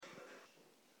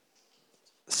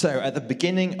So at the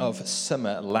beginning of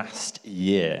summer last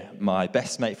year, my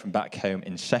best mate from back home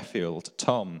in Sheffield,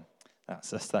 Tom,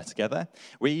 that's us there together,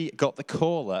 we got the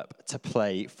call up to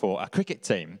play for our cricket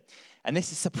team. And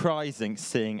this is surprising,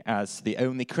 seeing as the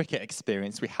only cricket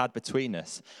experience we had between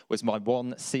us was my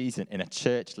one season in a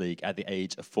church league at the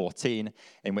age of 14,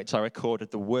 in which I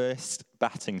recorded the worst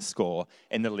batting score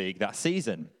in the league that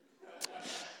season.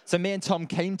 So me and Tom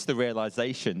came to the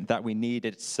realization that we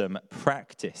needed some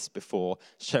practice before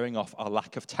showing off our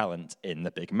lack of talent in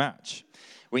the big match.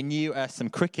 We knew some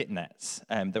cricket nets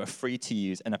that were free to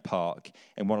use in a park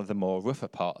in one of the more rougher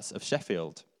parts of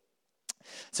Sheffield.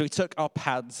 So we took our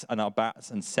pads and our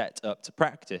bats and set up to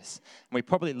practice. And we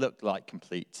probably looked like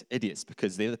complete idiots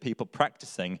because the other people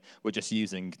practicing were just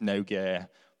using no gear,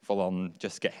 full on,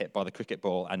 just get hit by the cricket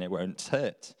ball and it won't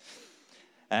hurt.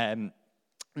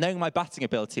 Knowing my batting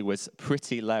ability was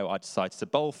pretty low, I decided to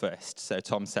bowl first. So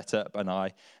Tom set up and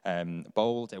I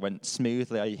bowled. It went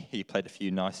smoothly. He played a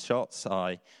few nice shots.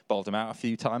 I bowled him out a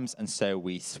few times, and so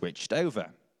we switched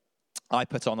over. I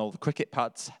put on all the cricket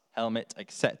pads, helmet,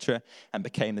 etc., and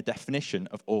became the definition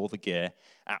of all the gear.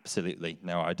 Absolutely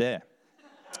no idea.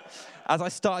 As I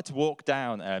started to walk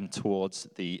down towards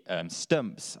the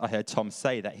stumps, I heard Tom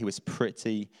say that he was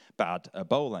pretty bad at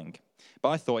bowling.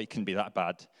 But I thought he couldn't be that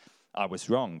bad. I was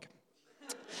wrong.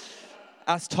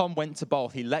 As Tom went to bowl,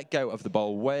 he let go of the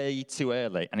ball way too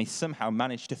early, and he somehow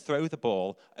managed to throw the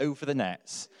ball over the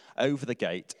nets, over the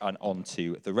gate, and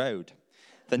onto the road.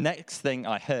 The next thing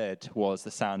I heard was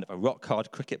the sound of a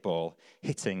rock-hard cricket ball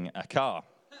hitting a car.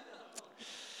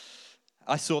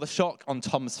 I saw the shock on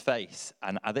Tom's face,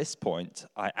 and at this point,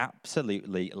 I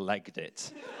absolutely legged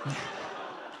it.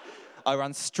 I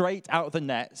ran straight out of the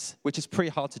nets, which is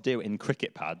pretty hard to do in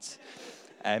cricket pads,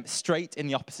 straight in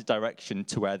the opposite direction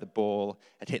to where the ball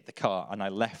had hit the car, and I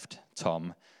left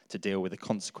Tom to deal with the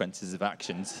consequences of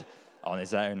actions on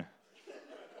his own.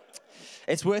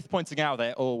 It's worth pointing out that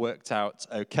it all worked out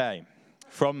okay.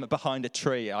 From behind a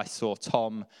tree, I saw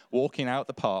Tom walking out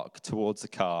the park towards the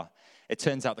car. It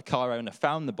turns out the car owner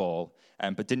found the ball,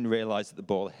 but didn't realize that the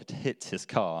ball had hit his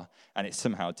car, and it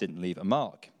somehow didn't leave a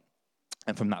mark.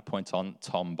 And from that point on,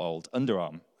 Tom bowled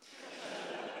underarm.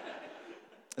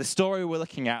 The story we're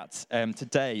looking at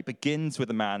today begins with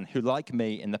a man who, like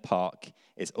me in the park,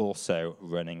 is also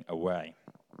running away.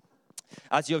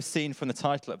 As you have seen from the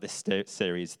title of this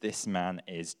series, this man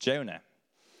is Jonah.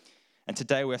 And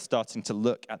today we're starting to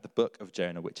look at the book of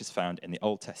Jonah, which is found in the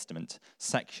Old Testament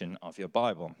section of your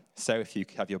Bible. So if you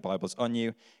have your Bibles on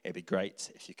you, it'd be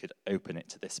great if you could open it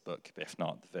to this book, but if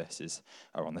not, the verses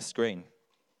are on the screen.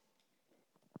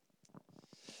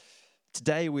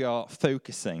 Today we are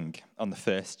focusing on the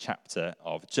first chapter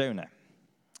of Jonah.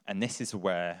 And this is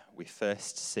where we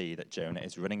first see that Jonah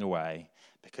is running away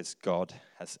because God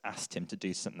has asked him to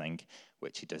do something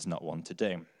which he does not want to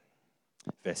do.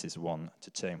 Verses 1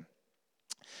 to 2.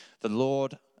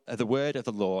 The word of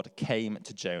the Lord came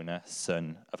to Jonah,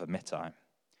 son of Amittai.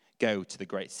 Go to the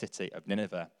great city of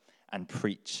Nineveh and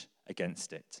preach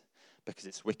against it, because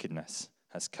its wickedness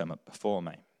has come up before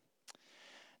me.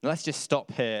 Now let's just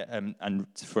stop here and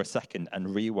for a second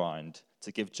and rewind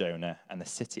to give Jonah and the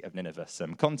city of Nineveh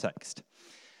some context.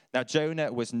 Now,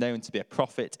 Jonah was known to be a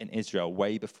prophet in Israel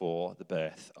way before the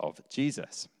birth of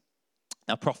Jesus.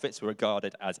 Now, prophets were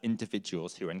regarded as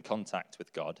individuals who were in contact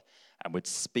with God and would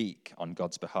speak on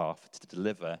God's behalf to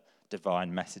deliver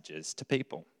divine messages to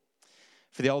people.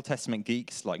 For the Old Testament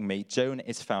geeks like me, Jonah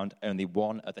is found only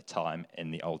one other time in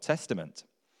the Old Testament.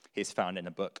 He is found in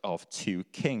the book of 2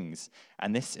 Kings.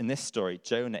 And in this story,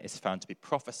 Jonah is found to be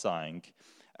prophesying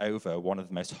over one of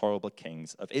the most horrible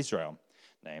kings of Israel,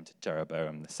 named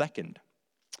Jeroboam II.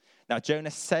 Now,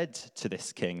 Jonah said to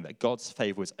this king that God's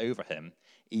favor was over him,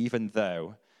 even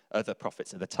though other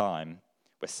prophets at the time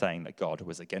were saying that God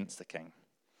was against the king.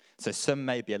 So some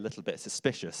may be a little bit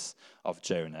suspicious of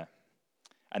Jonah.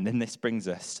 And then this brings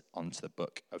us onto the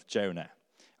book of Jonah,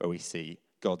 where we see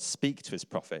God speak to his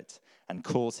prophet and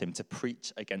calls him to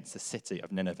preach against the city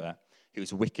of Nineveh,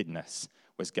 whose wickedness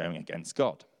was going against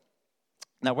God.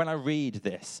 Now, when I read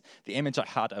this, the image I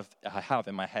have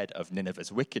in my head of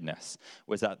Nineveh's wickedness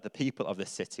was that the people of the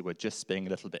city were just being a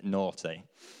little bit naughty.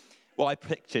 What I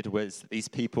pictured was these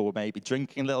people were maybe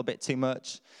drinking a little bit too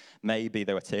much, maybe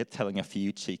they were telling a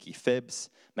few cheeky fibs,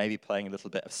 maybe playing a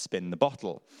little bit of spin the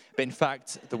bottle. But in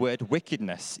fact, the word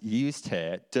wickedness used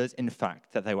here does in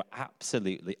fact that they were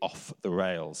absolutely off the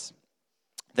rails.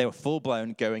 They were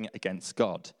full-blown going against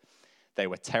God. They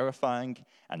were terrifying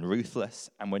and ruthless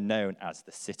and were known as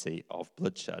the city of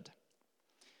bloodshed.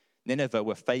 Nineveh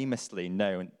were famously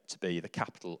known to be the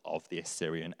capital of the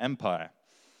Assyrian Empire.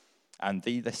 And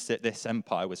this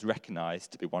empire was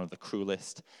recognized to be one of the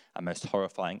cruelest and most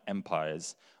horrifying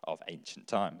empires of ancient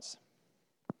times.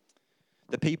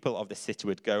 The people of the city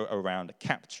would go around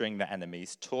capturing their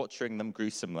enemies, torturing them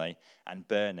gruesomely, and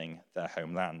burning their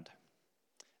homeland.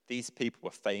 These people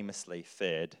were famously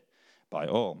feared by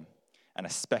all, and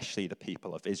especially the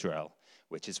people of Israel,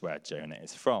 which is where Jonah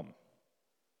is from.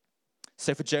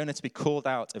 So for Jonah to be called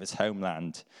out of his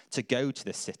homeland to go to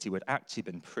this city would actually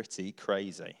have been pretty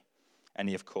crazy, and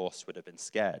he, of course, would have been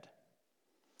scared.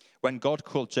 When God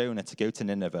called Jonah to go to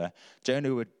Nineveh,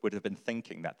 Jonah would have been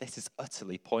thinking that this is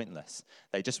utterly pointless.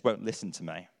 They just won't listen to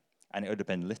me. And it would have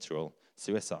been literal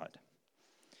suicide.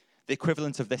 The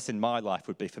equivalent of this in my life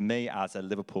would be for me as a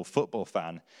Liverpool football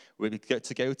fan, would be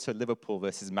to go to a Liverpool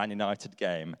versus Man United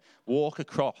game, walk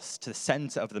across to the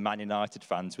centre of the Man United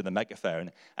fans with a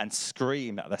megaphone and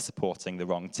scream that they're supporting the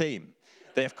wrong team.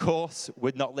 They, of course,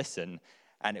 would not listen,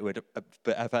 and it would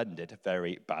have ended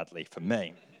very badly for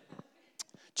me.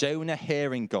 Jonah,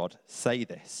 hearing God say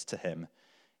this to him,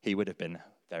 he would have been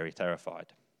very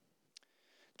terrified.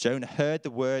 Jonah heard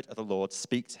the word of the Lord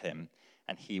speak to him,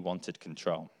 and he wanted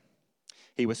control.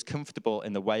 He was comfortable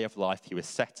in the way of life he was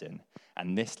set in,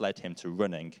 and this led him to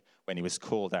running when he was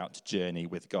called out to journey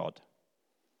with God.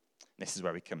 This is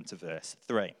where we come to verse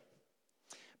 3.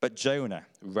 But Jonah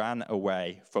ran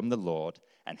away from the Lord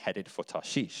and headed for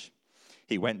Tarshish.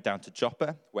 He went down to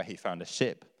Joppa, where he found a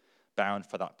ship bound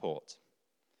for that port.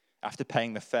 After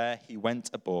paying the fare, he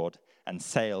went aboard and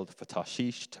sailed for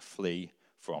Tarshish to flee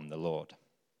from the Lord.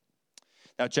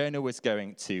 Now, Jonah was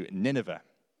going to Nineveh.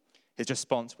 His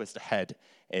response was to head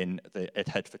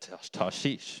for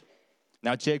Tarshish.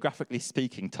 Now, geographically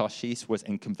speaking, Tarshish was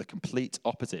in the complete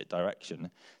opposite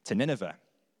direction to Nineveh.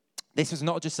 This was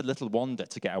not just a little wander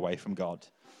to get away from God.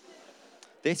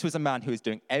 This was a man who was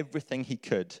doing everything he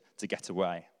could to get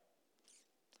away.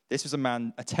 This was a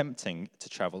man attempting to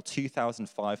travel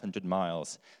 2,500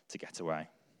 miles to get away.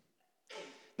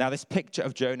 Now, this picture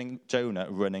of Jonah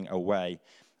running away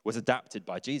was adapted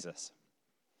by Jesus.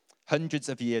 Hundreds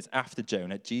of years after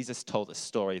Jonah, Jesus told a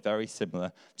story very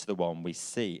similar to the one we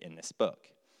see in this book.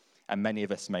 And many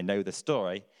of us may know the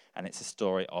story, and it's a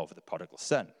story of the prodigal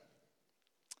son.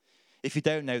 If you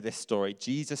don't know this story,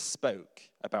 Jesus spoke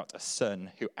about a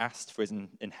son who asked for his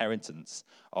inheritance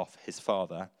of his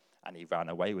father, and he ran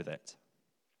away with it.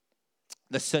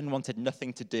 The son wanted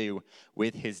nothing to do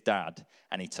with his dad,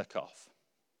 and he took off.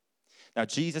 Now,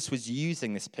 Jesus was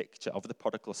using this picture of the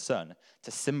prodigal son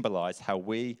to symbolize how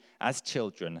we, as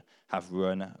children, have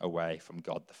run away from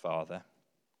God the Father.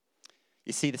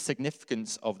 You see, the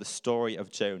significance of the story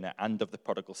of Jonah and of the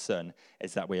prodigal son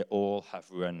is that we all have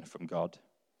run from God.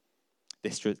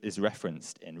 This is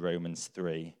referenced in Romans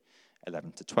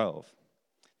 3:11-12.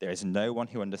 There is no one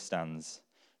who understands.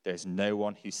 There is no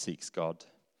one who seeks God.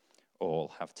 All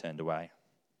have turned away.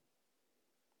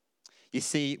 You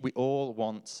see, we all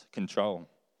want control.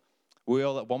 We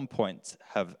all at one point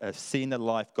have seen the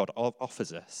life God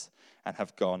offers us and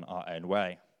have gone our own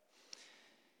way.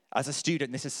 As a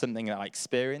student, this is something that I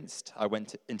experienced. I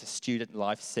went into student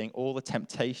life seeing all the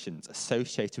temptations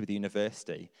associated with the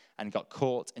university and got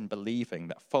caught in believing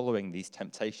that following these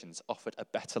temptations offered a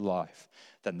better life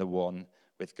than the one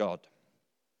with God.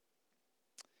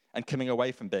 And coming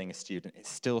away from being a student, it's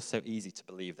still so easy to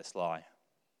believe this lie.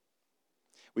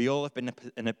 We all have been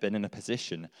in a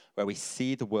position where we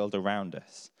see the world around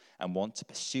us and want to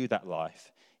pursue that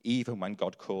life, even when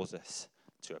God calls us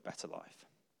to a better life,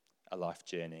 a life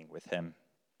journeying with him.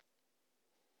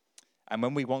 And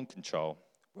when we want control,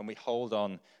 when we hold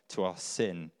on to our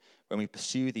sin, when we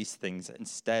pursue these things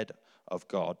instead of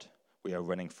God, we are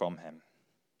running from him.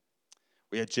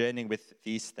 We are journeying with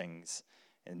these things,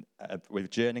 and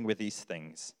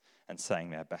saying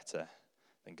they're better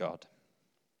than God.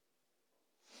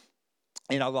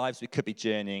 In our lives, we could be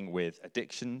journeying with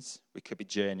addictions. We could be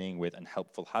journeying with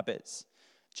unhelpful habits,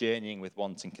 journeying with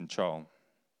wanting control.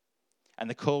 And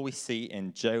the call we see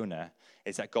in Jonah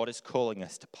is that God is calling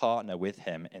us to partner with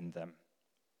him in them.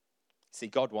 See,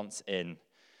 God wants in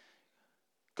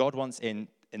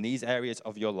these areas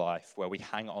of your life where we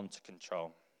hang on to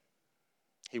control.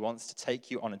 He wants to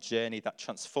take you on a journey that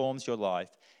transforms your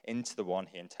life into the one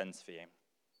he intends for you.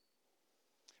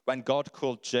 When God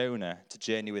called Jonah to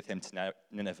journey with him to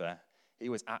Nineveh, he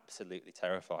was absolutely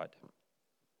terrified.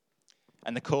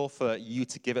 And the call for you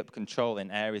to give up control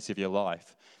in areas of your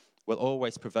life will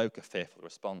always provoke a fearful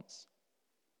response.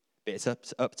 But it's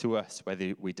up to us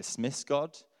whether we dismiss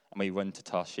God and we run to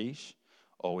Tarshish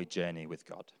or we journey with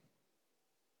God.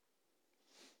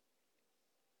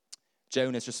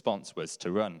 Jonah's response was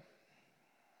to run.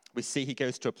 We see he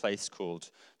goes to a place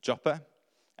called Joppa,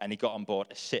 and he got on board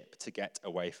a ship to get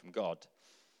away from God.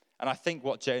 And I think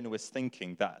what Jonah was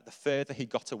thinking, that the further he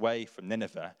got away from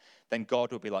Nineveh, then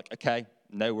God would be like, okay,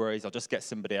 no worries, I'll just get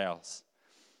somebody else.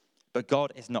 But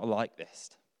God is not like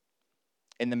this.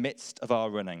 In the midst of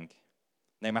our running,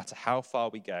 no matter how far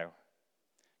we go,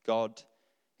 God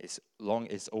is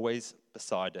always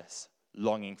beside us,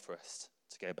 longing for us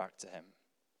to go back to him.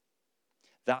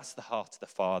 That's the heart of the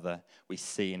Father we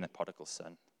see in the prodigal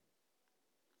son.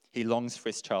 He longs for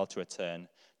his child to return,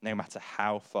 no matter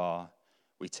how far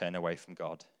we turn away from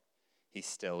God. He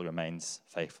still remains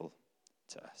faithful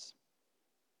to us.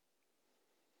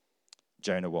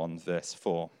 Jonah 1, verse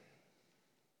 4.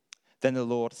 Then the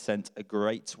Lord sent a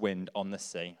great wind on the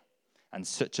sea, and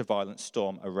such a violent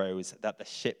storm arose that the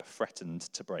ship threatened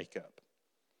to break up.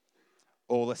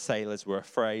 All the sailors were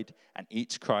afraid, and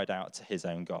each cried out to his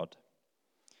own God.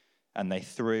 And they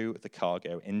threw the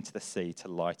cargo into the sea to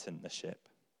lighten the ship.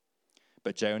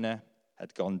 But Jonah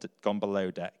had gone below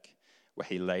deck, where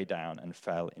he lay down and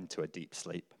fell into a deep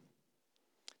sleep.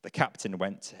 The captain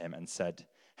went to him and said,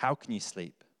 "How can you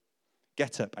sleep?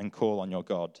 Get up and call on your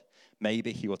God.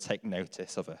 Maybe he will take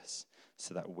notice of us,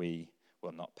 so that we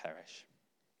will not perish."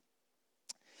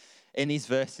 In these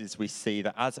verses, we see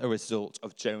that as a result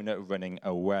of Jonah running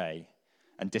away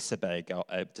and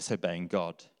disobeying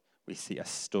God, we see a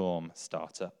storm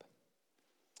start up.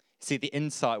 See, the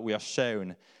insight we are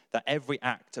shown that every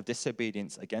act of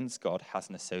disobedience against God has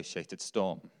an associated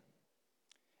storm.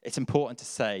 It's important to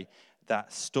say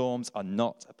that storms are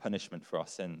not a punishment for our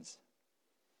sins.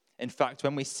 In fact,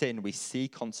 when we sin, we see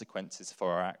consequences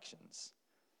for our actions.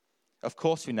 Of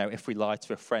course, we know if we lie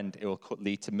to a friend, it will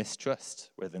lead to mistrust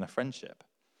within a friendship.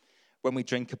 When we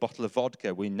drink a bottle of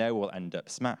vodka, we know we'll end up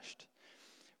smashed.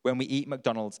 When we eat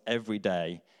McDonald's every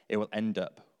day, it will end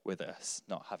up with us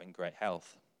not having great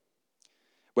health.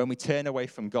 When we turn away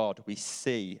from God, we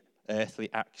see earthly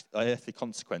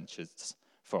consequences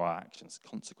for our actions.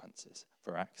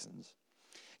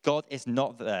 God is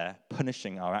not there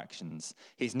punishing our actions.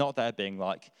 He's not there being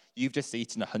like, you've just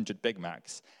eaten 100 Big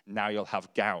Macs, now you'll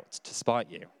have gout to spite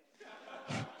you.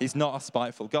 He's not a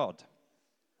spiteful God.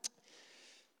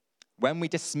 When we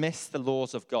dismiss the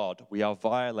laws of God, we are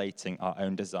violating our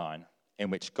own design, in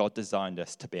which God designed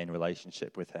us to be in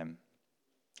relationship with him.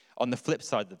 On the flip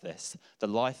side of this, the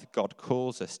life God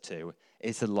calls us to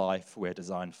is the life we're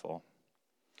designed for.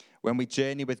 When we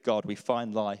journey with God, we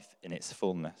find life in its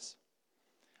fullness.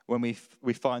 When we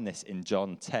find this in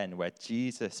John 10, where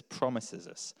Jesus promises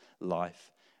us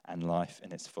life and life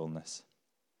in its fullness.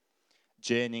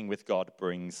 Journeying with God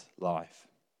brings life.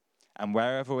 And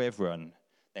wherever we've run,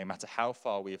 no matter how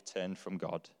far we have turned from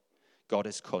God, God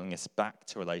is calling us back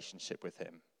to relationship with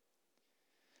him.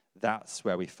 That's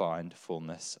where we find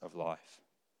fullness of life.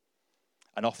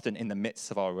 And often in the midst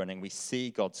of our running, we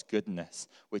see God's goodness,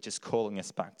 which is calling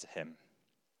us back to him.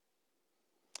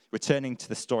 Returning to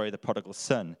the story of the prodigal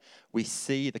son, we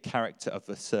see the character of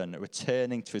the son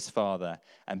returning to his father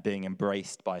and being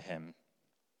embraced by him.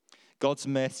 God's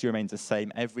mercy remains the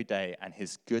same every day, and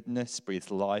his goodness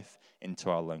breathes life into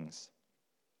our lungs.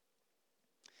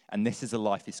 And this is a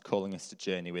life he's calling us to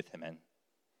journey with him in.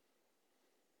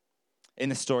 In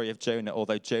the story of Jonah,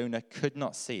 although Jonah could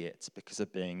not see it because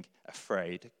of being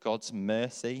afraid, God's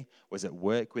mercy was at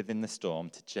work within the storm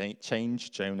to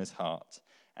change Jonah's heart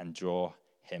and draw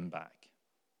him back.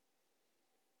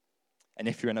 And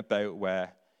if you're in a boat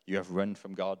where you have run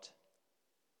from God,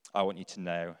 I want you to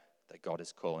know that God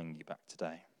is calling you back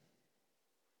today.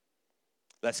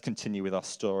 Let's continue with our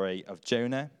story of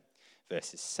Jonah,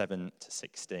 verses 7 to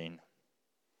 16.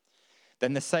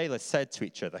 Then the sailors said to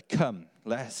each other, "Come,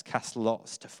 let us cast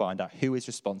lots to find out who is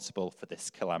responsible for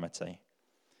this calamity."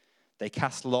 They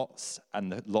cast lots,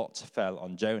 and the lot fell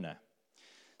on Jonah.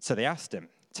 So they asked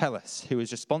him, "Tell us, who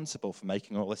is responsible for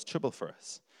making all this trouble for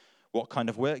us? What kind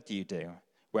of work do you do?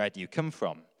 Where do you come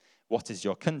from? What is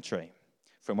your country?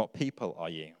 From what people are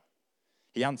you?"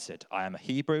 He answered, "I am a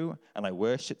Hebrew, and I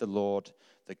worship the Lord,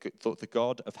 the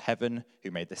God of heaven, who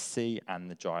made the sea and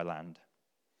the dry land."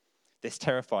 This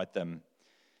terrified them,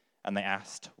 and they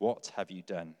asked, "What have you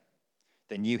done?"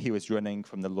 They knew he was running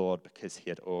from the Lord because he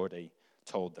had already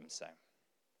told them so.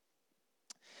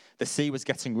 The sea was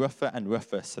getting rougher and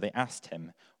rougher, so they asked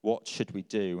him, "What should we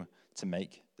do to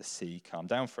make the sea calm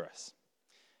down for us?"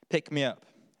 "Pick me up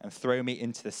and throw me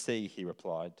into the sea," he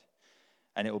replied,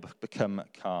 "and it will become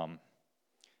calm.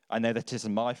 I know that it is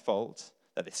my fault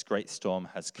that this great storm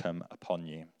has come upon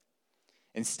you."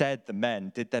 Instead, the men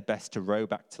did their best to row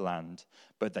back to land,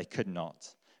 but they could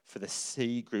not, for the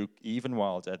sea grew even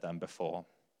wilder than before.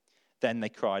 Then they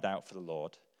cried out for the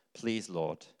Lord, "Please,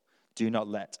 Lord, Do not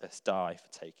let us die for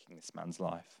taking this man's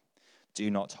life. Do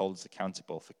not hold us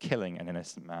accountable for killing an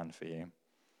innocent man for you.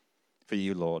 For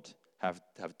you, Lord, have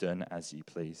done as you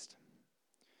pleased."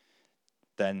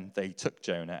 Then they took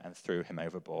Jonah and threw him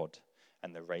overboard,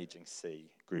 and the raging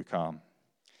sea grew calm.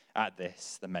 At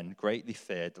this, the men greatly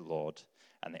feared the Lord,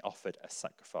 and they offered a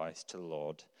sacrifice to the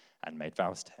Lord and made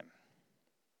vows to him.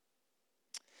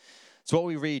 So what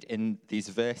we read in these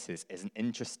verses is an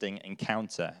interesting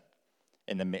encounter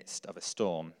in the midst of a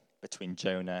storm between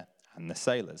Jonah and the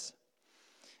sailors.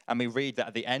 And we read that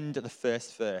at the end of the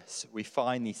first verse, we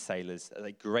find these sailors that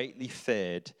they greatly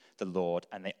feared the Lord,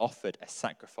 and they offered a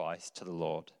sacrifice to the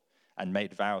Lord and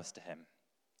made vows to him.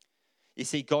 You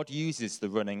see, God uses the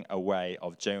running away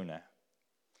of Jonah.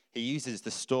 He uses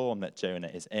the storm that Jonah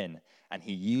is in, and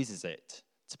he uses it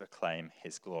to proclaim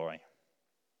his glory.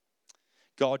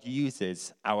 God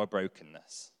uses our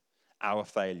brokenness, our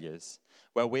failures,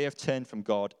 where we have turned from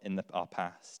God in our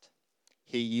past.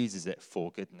 He uses it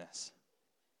for goodness.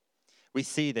 We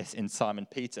see this in Simon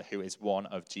Peter, who is one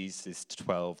of Jesus'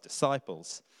 12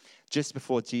 disciples. Just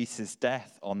before Jesus'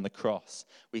 death on the cross,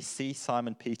 we see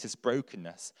Simon Peter's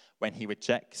brokenness when he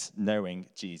rejects knowing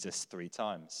Jesus 3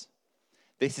 times.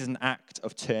 This is an act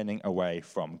of turning away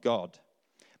from God.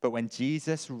 But when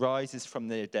Jesus rises from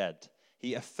the dead,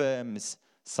 he affirms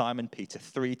Simon Peter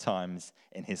 3 times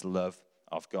in his love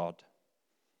of God.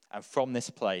 And from this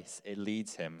place, it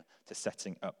leads him to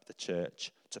setting up the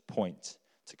church to point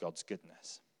to God's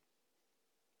goodness.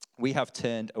 We have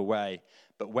turned away,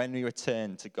 but when we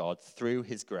return to God through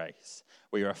his grace,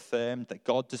 we are affirmed that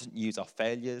God doesn't use our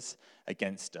failures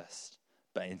against us,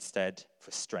 but instead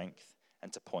for strength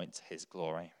and to point to his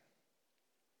glory.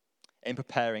 In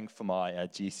preparing for my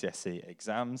GCSE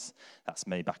exams, that's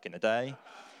me back in the day,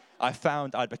 I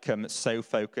found I'd become so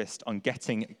focused on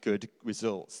getting good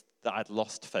results that I'd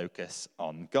lost focus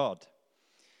on God.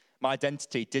 My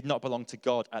identity did not belong to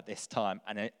God at this time,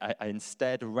 and I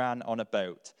instead ran on a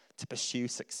boat to pursue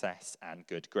success and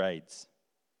good grades.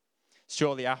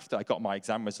 Shortly after I got my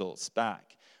exam results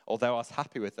back, although I was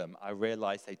happy with them, I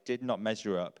realized they did not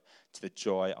measure up to the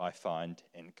joy I find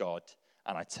in God,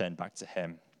 and I turned back to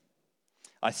him.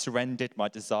 I surrendered my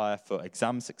desire for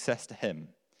exam success to him,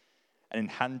 and in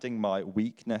handing my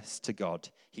weakness to God,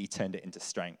 he turned it into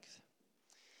strength.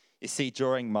 You see,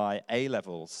 during my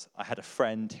A-levels, I had a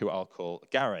friend who I'll call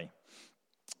Gary.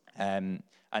 And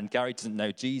Gary doesn't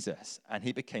know Jesus, and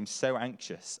he became so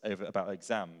anxious about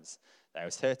exams that I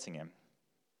was hurting him.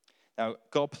 Now,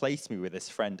 God placed me with this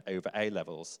friend over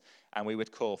A-levels, and we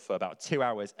would call for about 2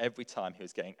 hours every time he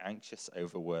was getting anxious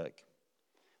over work.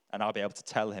 And I'll be able to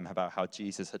tell him about how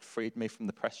Jesus had freed me from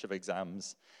the pressure of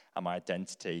exams, and my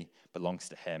identity belongs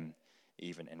to him,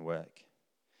 even in work.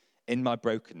 In my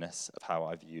brokenness of how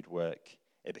I viewed work,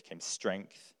 it became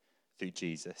strength through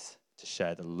Jesus to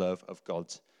share the love of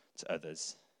God to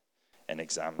others in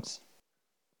exams.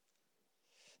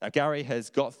 Now, Gary has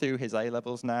got through his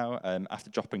A-levels now after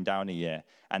dropping down a year,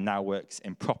 and now works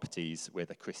in properties with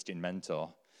a Christian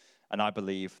mentor. And I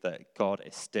believe that God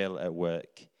is still at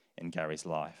work in Gary's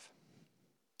life.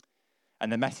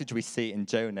 And the message we see in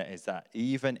Jonah is that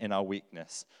even in our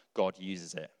weakness, God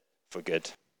uses it for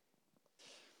good.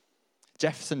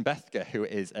 Jefferson Bethger, who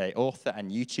is an author and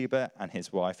YouTuber, and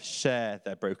his wife share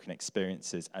their broken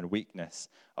experiences and weakness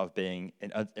of being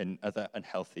in other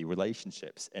unhealthy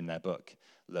relationships in their book,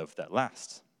 Love That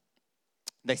Lasts.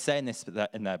 They say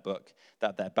in their book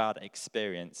that their bad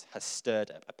experience has stirred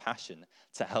up a passion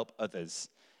to help others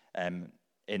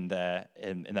in their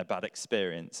bad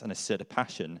experience, and has stirred a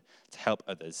passion to help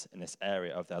others in this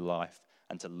area of their life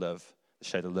and to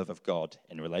show the love of God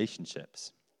in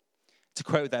relationships. To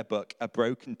quote their book, a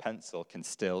broken pencil can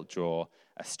still draw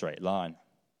a straight line.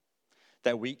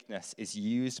 Their weakness is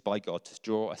used by God to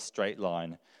draw a straight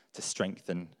line to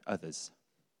strengthen others.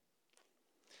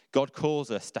 God calls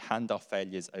us to hand our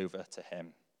failures over to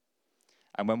him.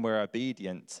 And when we're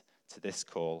obedient to this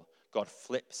call, God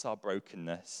flips our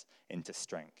brokenness into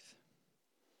strength.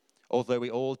 Although we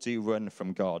all do run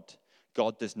from God,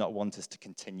 God does not want us to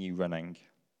continue running,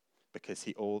 because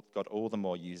God all the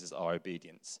more uses our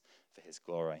obedience for his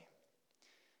glory.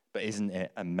 But isn't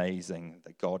it amazing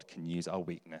that God can use our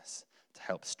weakness to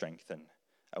help strengthen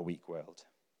a weak world?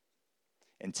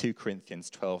 In 2 Corinthians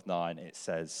 12:9, it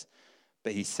says,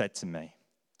 "But he said to me,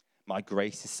 'My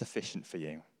grace is sufficient for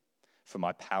you, for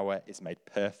my power is made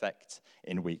perfect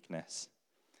in weakness.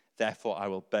 Therefore I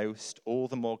will boast all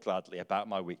the more gladly about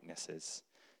my weaknesses,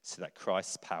 so that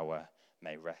Christ's power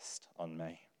may rest on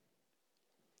me.'"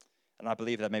 And I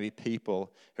believe there may be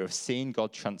people who have seen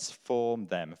God transform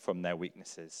them from their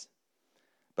weaknesses,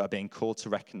 but are being called to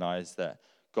recognize that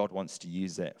God wants to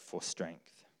use it for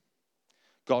strength.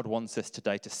 God wants us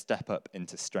today to step up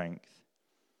into strength.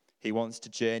 He wants to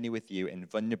journey with you in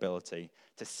vulnerability,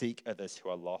 to seek others who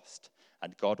are lost,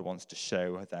 and God wants to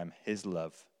show them his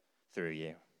love through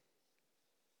you.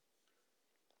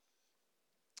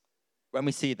 When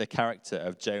we see the character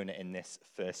of Jonah in this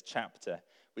first chapter,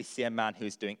 we see a man who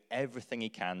is doing everything he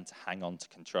can to hang on to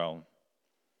control.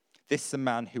 This is a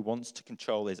man who wants to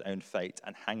control his own fate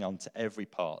and hang on to every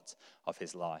part of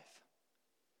his life.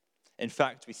 In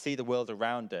fact, we see the world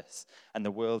around us, and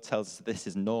the world tells us this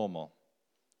is normal.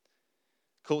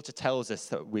 Culture tells us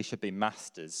that we should be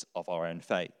masters of our own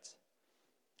fate,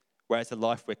 whereas the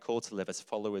life we're called to live as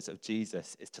followers of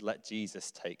Jesus is to let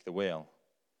Jesus take the wheel.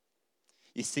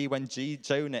 You see, when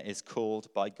Jonah is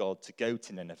called by God to go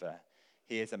to Nineveh,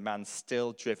 he is a man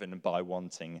still driven by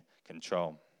wanting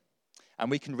control.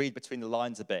 And we can read between the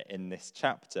lines a bit in this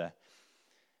chapter,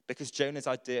 because Jonah's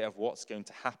idea of what's going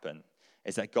to happen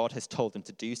is that God has told him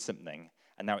to do something,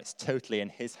 and now it's totally in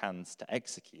his hands to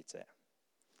execute it.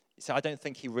 You see, I don't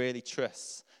think he really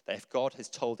trusts that if God has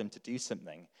told him to do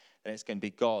something, then it's going to be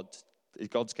God's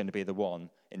going to be the one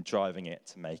in driving it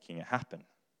to making it happen.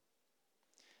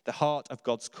 The heart of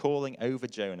God's calling over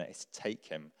Jonah is to take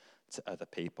him to other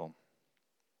people.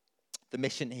 The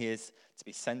mission he is to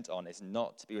be sent on is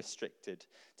not to be restricted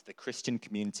to the Christian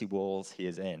community walls he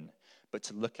is in, but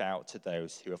to look out to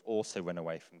those who have also run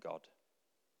away from God.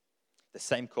 The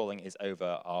same calling is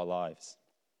over our lives.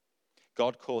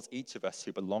 God calls each of us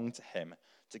who belong to him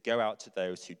to go out to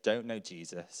those who don't know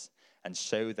Jesus and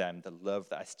show them the love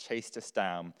that has chased us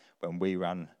down when we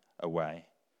ran away,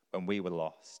 when we were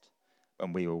lost,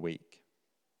 when we were weak.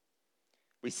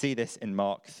 We see this in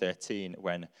Mark 13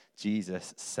 when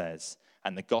Jesus says,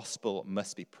 "And the gospel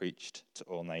must be preached to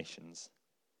all nations."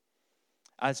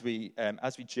 As we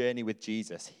journey with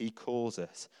Jesus, he calls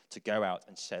us to go out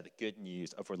and share the good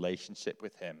news of relationship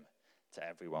with him to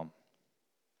everyone.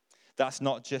 That's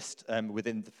not just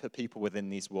for people within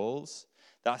these walls.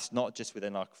 That's not just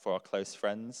for our close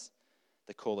friends.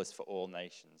 The call is for all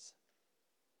nations.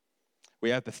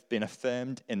 We have been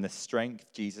affirmed in the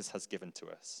strength Jesus has given to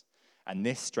us. And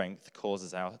this strength calls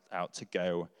us out to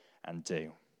go and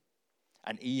do.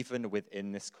 And even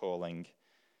within this calling,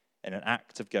 in an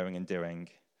act of going and doing,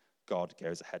 God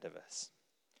goes ahead of us.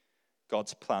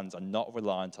 God's plans are not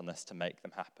reliant on us to make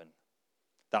them happen.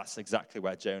 That's exactly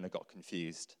where Jonah got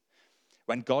confused.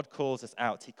 When God calls us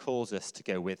out, he calls us to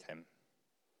go with him.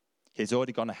 He's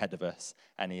already gone ahead of us,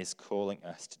 and he is calling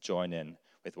us to join in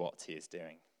with what he is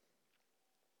doing.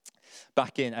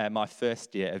 Back in my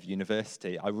first year of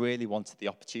university, I really wanted the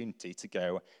opportunity to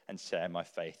go and share my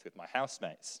faith with my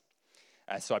housemates.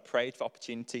 So I prayed for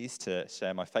opportunities to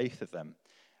share my faith with them.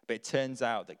 But it turns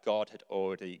out that God had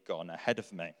already gone ahead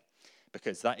of me,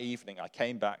 because that evening I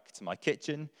came back to my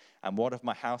kitchen and one of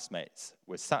my housemates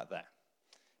was sat there.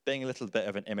 Being a little bit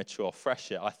of an immature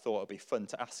fresher, I thought it would be fun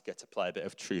to ask her to play a bit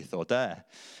of truth or dare.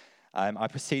 I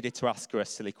proceeded to ask her a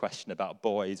silly question about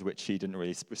boys, which she didn't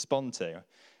really respond to.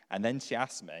 And then she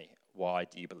asked me, "Why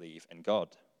do you believe in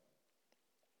God?"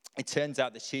 It turns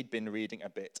out that she'd been reading a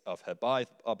bit of her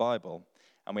Bible,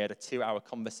 and we had a 2-hour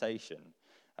conversation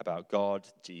about God,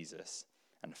 Jesus,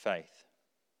 and faith.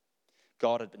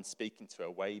 God had been speaking to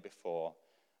her way before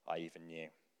I even knew.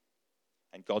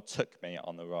 And God took me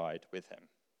on the ride with him.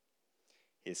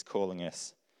 He is calling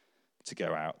us to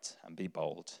go out and be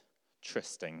bold,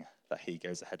 trusting that he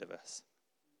goes ahead of us.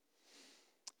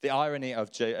 The irony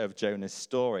of Jonah's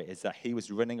story is that he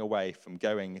was running away from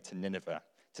going to Nineveh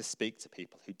to speak to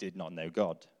people who did not know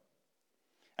God.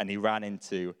 And he ran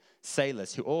into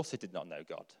sailors who also did not know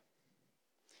God.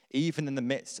 Even in the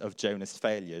midst of Jonah's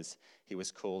failures, he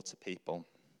was called to people.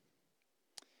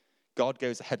 God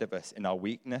goes ahead of us in our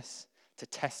weakness to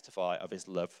testify of his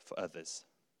love for others.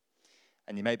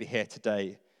 And you may be here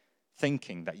today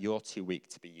thinking that you're too weak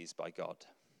to be used by God.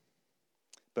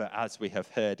 But as we have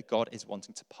heard, God is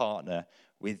wanting to partner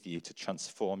with you to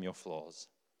transform your flaws.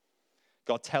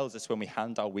 God tells us when we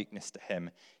hand our weakness to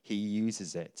him, he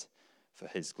uses it for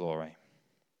his glory.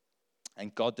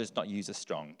 And God does not use the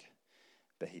strong,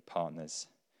 but he partners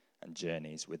and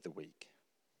journeys with the weak.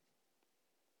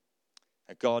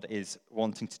 God is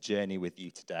wanting to journey with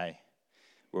you today,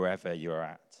 wherever you are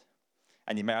at.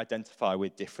 And you may identify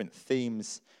with different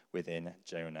themes within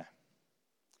Jonah.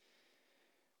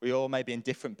 We all may be in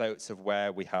different boats of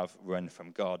where we have run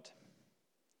from God.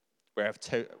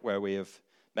 Where we have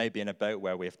maybe in a boat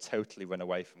where we have totally run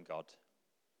away from God.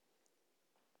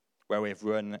 Where we have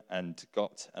run and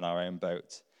got in our own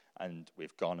boat and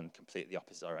we've gone in completely the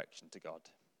opposite direction to God.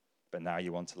 But now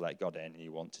you want to let God in and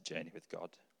you want to journey with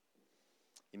God.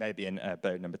 You may be in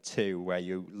boat number 2, where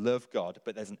you love God,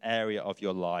 but there's an area of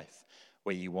your life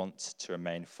where you want to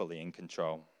remain fully in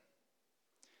control.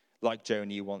 Like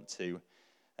Jonah, you want to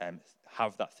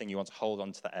have that thing, you want to hold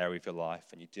on to that area of your life,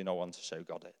 and you do not want to show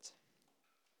God it.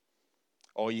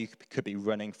 Or you could be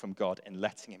running from God and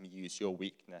letting him use your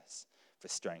weakness for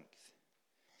strength.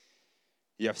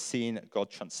 You have seen God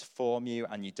transform you,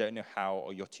 and you don't know how,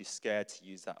 or you're too scared to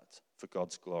use that for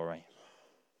God's glory.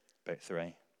 Boat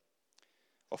 3.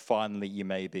 Or finally, you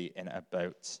may be in a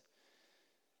boat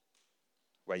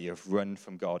where you have run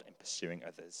from God in pursuing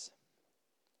others,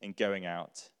 in going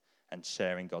out and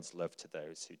sharing God's love to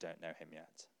those who don't know him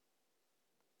yet.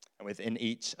 And within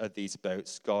each of these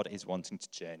boats, God is wanting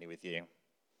to journey with you.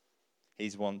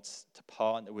 He wants to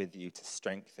partner with you to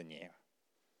strengthen you.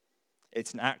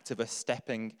 It's an act of us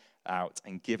stepping out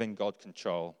and giving God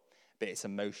control, but it's a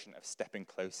motion of stepping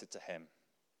closer to him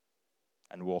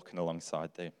and walking alongside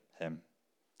him.